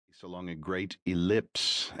along a great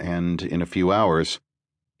ellipse, and in a few hours,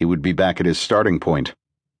 he would be back at his starting point.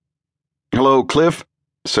 "Hello, Cliff,"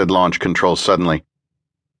 said Launch Control suddenly.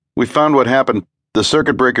 "We found what happened. The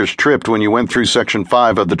circuit breakers tripped when you went through Section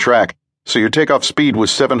 5 of the track, so your takeoff speed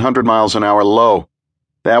was 700 miles an hour low.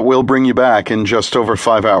 That will bring you back in just over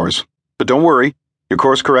 5 hours. But don't worry, your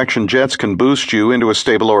course correction jets can boost you into a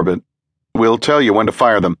stable orbit. We'll tell you when to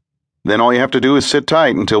fire them. Then all you have to do is sit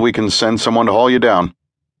tight until we can send someone to haul you down."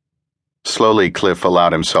 Slowly, Cliff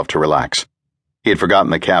allowed himself to relax. He had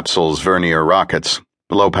forgotten the capsule's vernier rockets.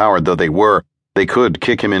 Low-powered though they were, they could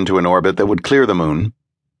kick him into an orbit that would clear the moon,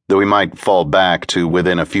 though he might fall back to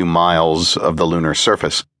within a few miles of the lunar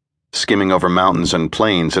surface. Skimming over mountains and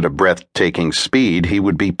plains at a breathtaking speed, he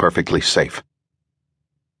would be perfectly safe.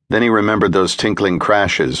 Then he remembered those tinkling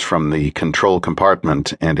crashes from the control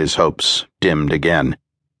compartment, and his hopes dimmed again.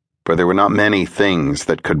 For there were not many things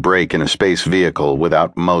that could break in a space vehicle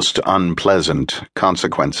without most unpleasant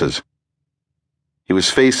consequences. He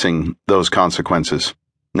was facing those consequences,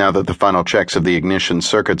 now that the final checks of the ignition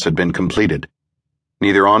circuits had been completed.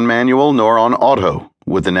 Neither on manual nor on auto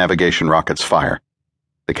would the navigation rockets fire.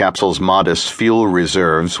 The capsule's modest fuel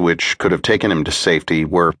reserves, which could have taken him to safety,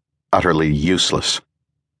 were utterly useless.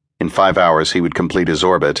 In 5 hours he would complete his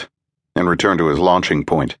orbit and return to his launching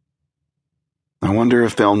point. "I wonder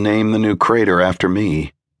if they'll name the new crater after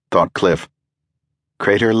me," thought Cliff.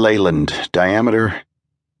 "Crater Leyland, diameter...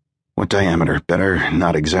 What diameter? Better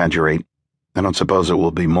not exaggerate. I don't suppose it will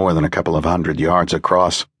be more than a couple of 100 yards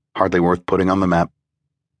across. Hardly worth putting on the map."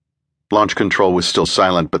 Launch Control was still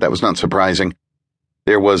silent, but that was not surprising.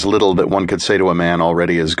 There was little that one could say to a man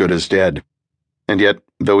already as good as dead. And yet,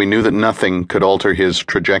 though he knew that nothing could alter his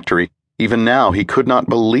trajectory, even now he could not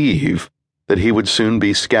believe that he would soon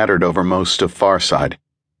be scattered over most of Farside.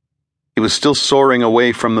 He was still soaring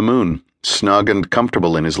away from the moon, snug and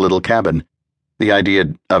comfortable in his little cabin. The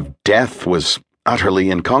idea of death was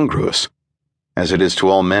utterly incongruous, as it is to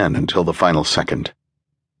all men until the final second.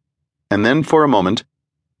 And then, for a moment,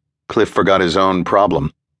 Cliff forgot his own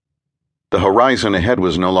problem. The horizon ahead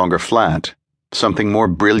was no longer flat. Something more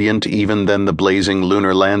brilliant even than the blazing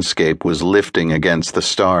lunar landscape was lifting against the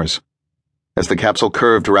stars. As the capsule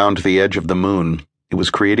curved round the edge of the moon, it was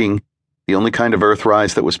creating the only kind of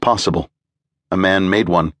Earthrise that was possible. A man-made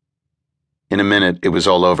one. In a minute, it was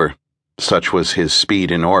all over. Such was his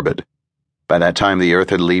speed in orbit. By that time, the Earth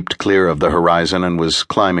had leaped clear of the horizon and was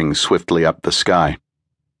climbing swiftly up the sky.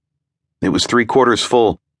 It was 3/4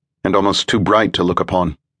 full, and almost too bright to look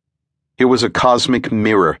upon. Here was a cosmic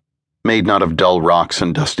mirror, made not of dull rocks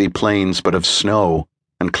and dusty plains, but of snow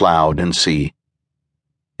and cloud and sea.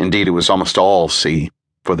 Indeed, it was almost all sea,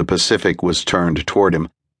 for the Pacific was turned toward him,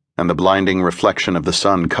 and the blinding reflection of the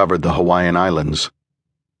sun covered the Hawaiian Islands.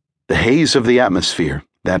 The haze of the atmosphere,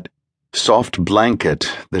 that soft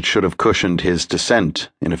blanket that should have cushioned his descent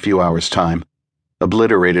in a few hours' time,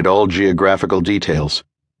 obliterated all geographical details.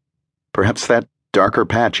 Perhaps that darker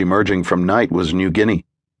patch emerging from night was New Guinea,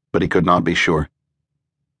 but he could not be sure.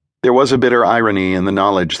 There was a bitter irony in the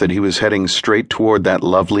knowledge that he was heading straight toward that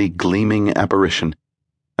lovely, gleaming apparition.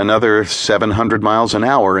 Another 700 miles an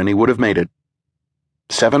hour and he would have made it.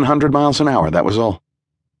 700 miles an hour, that was all.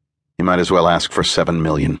 He might as well ask for 7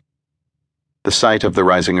 million. The sight of the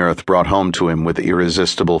rising Earth brought home to him with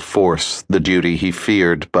irresistible force the duty he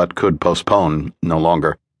feared but could postpone no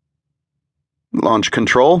longer. "Launch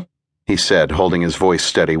Control?" he said, holding his voice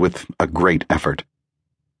steady with a great effort.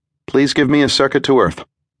 "Please give me a circuit to Earth."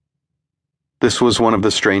 This was one of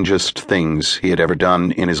the strangest things he had ever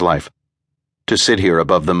done in his life. To sit here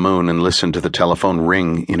above the moon and listen to the telephone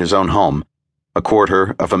ring in his own home,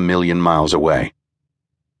 250,000 miles away.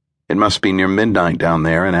 It must be near midnight down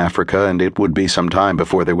there in Africa, and it would be some time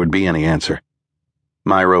before there would be any answer.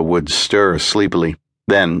 Myra would stir sleepily.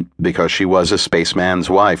 Then, because she was a spaceman's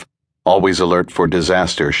wife, always alert for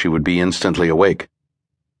disaster, she would be instantly awake.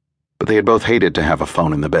 But they had both hated to have a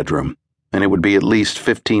phone in the bedroom, and it would be at least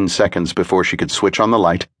 15 seconds before she could switch on the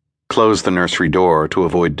light, close the nursery door to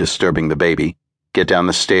avoid disturbing the baby, get down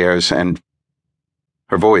the stairs, and...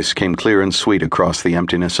 Her voice came clear and sweet across the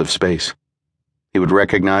emptiness of space. He would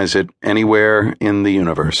recognize it anywhere in the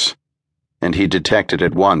universe, and he detected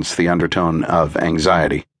at once the undertone of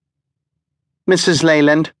anxiety. "Mrs.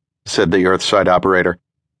 Leyland," said the Earthside operator.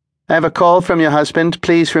 "I have a call from your husband.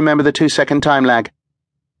 Please remember the 2-second time lag."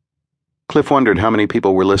 Cliff wondered how many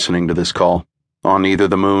people were listening to this call, on either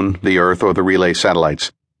the moon, the Earth, or the relay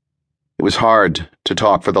satellites. It was hard to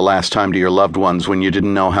talk for the last time to your loved ones when you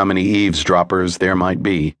didn't know how many eavesdroppers there might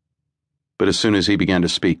be. But as soon as he began to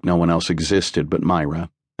speak, no one else existed but Myra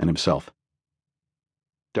and himself.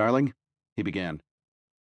 "Darling," he began.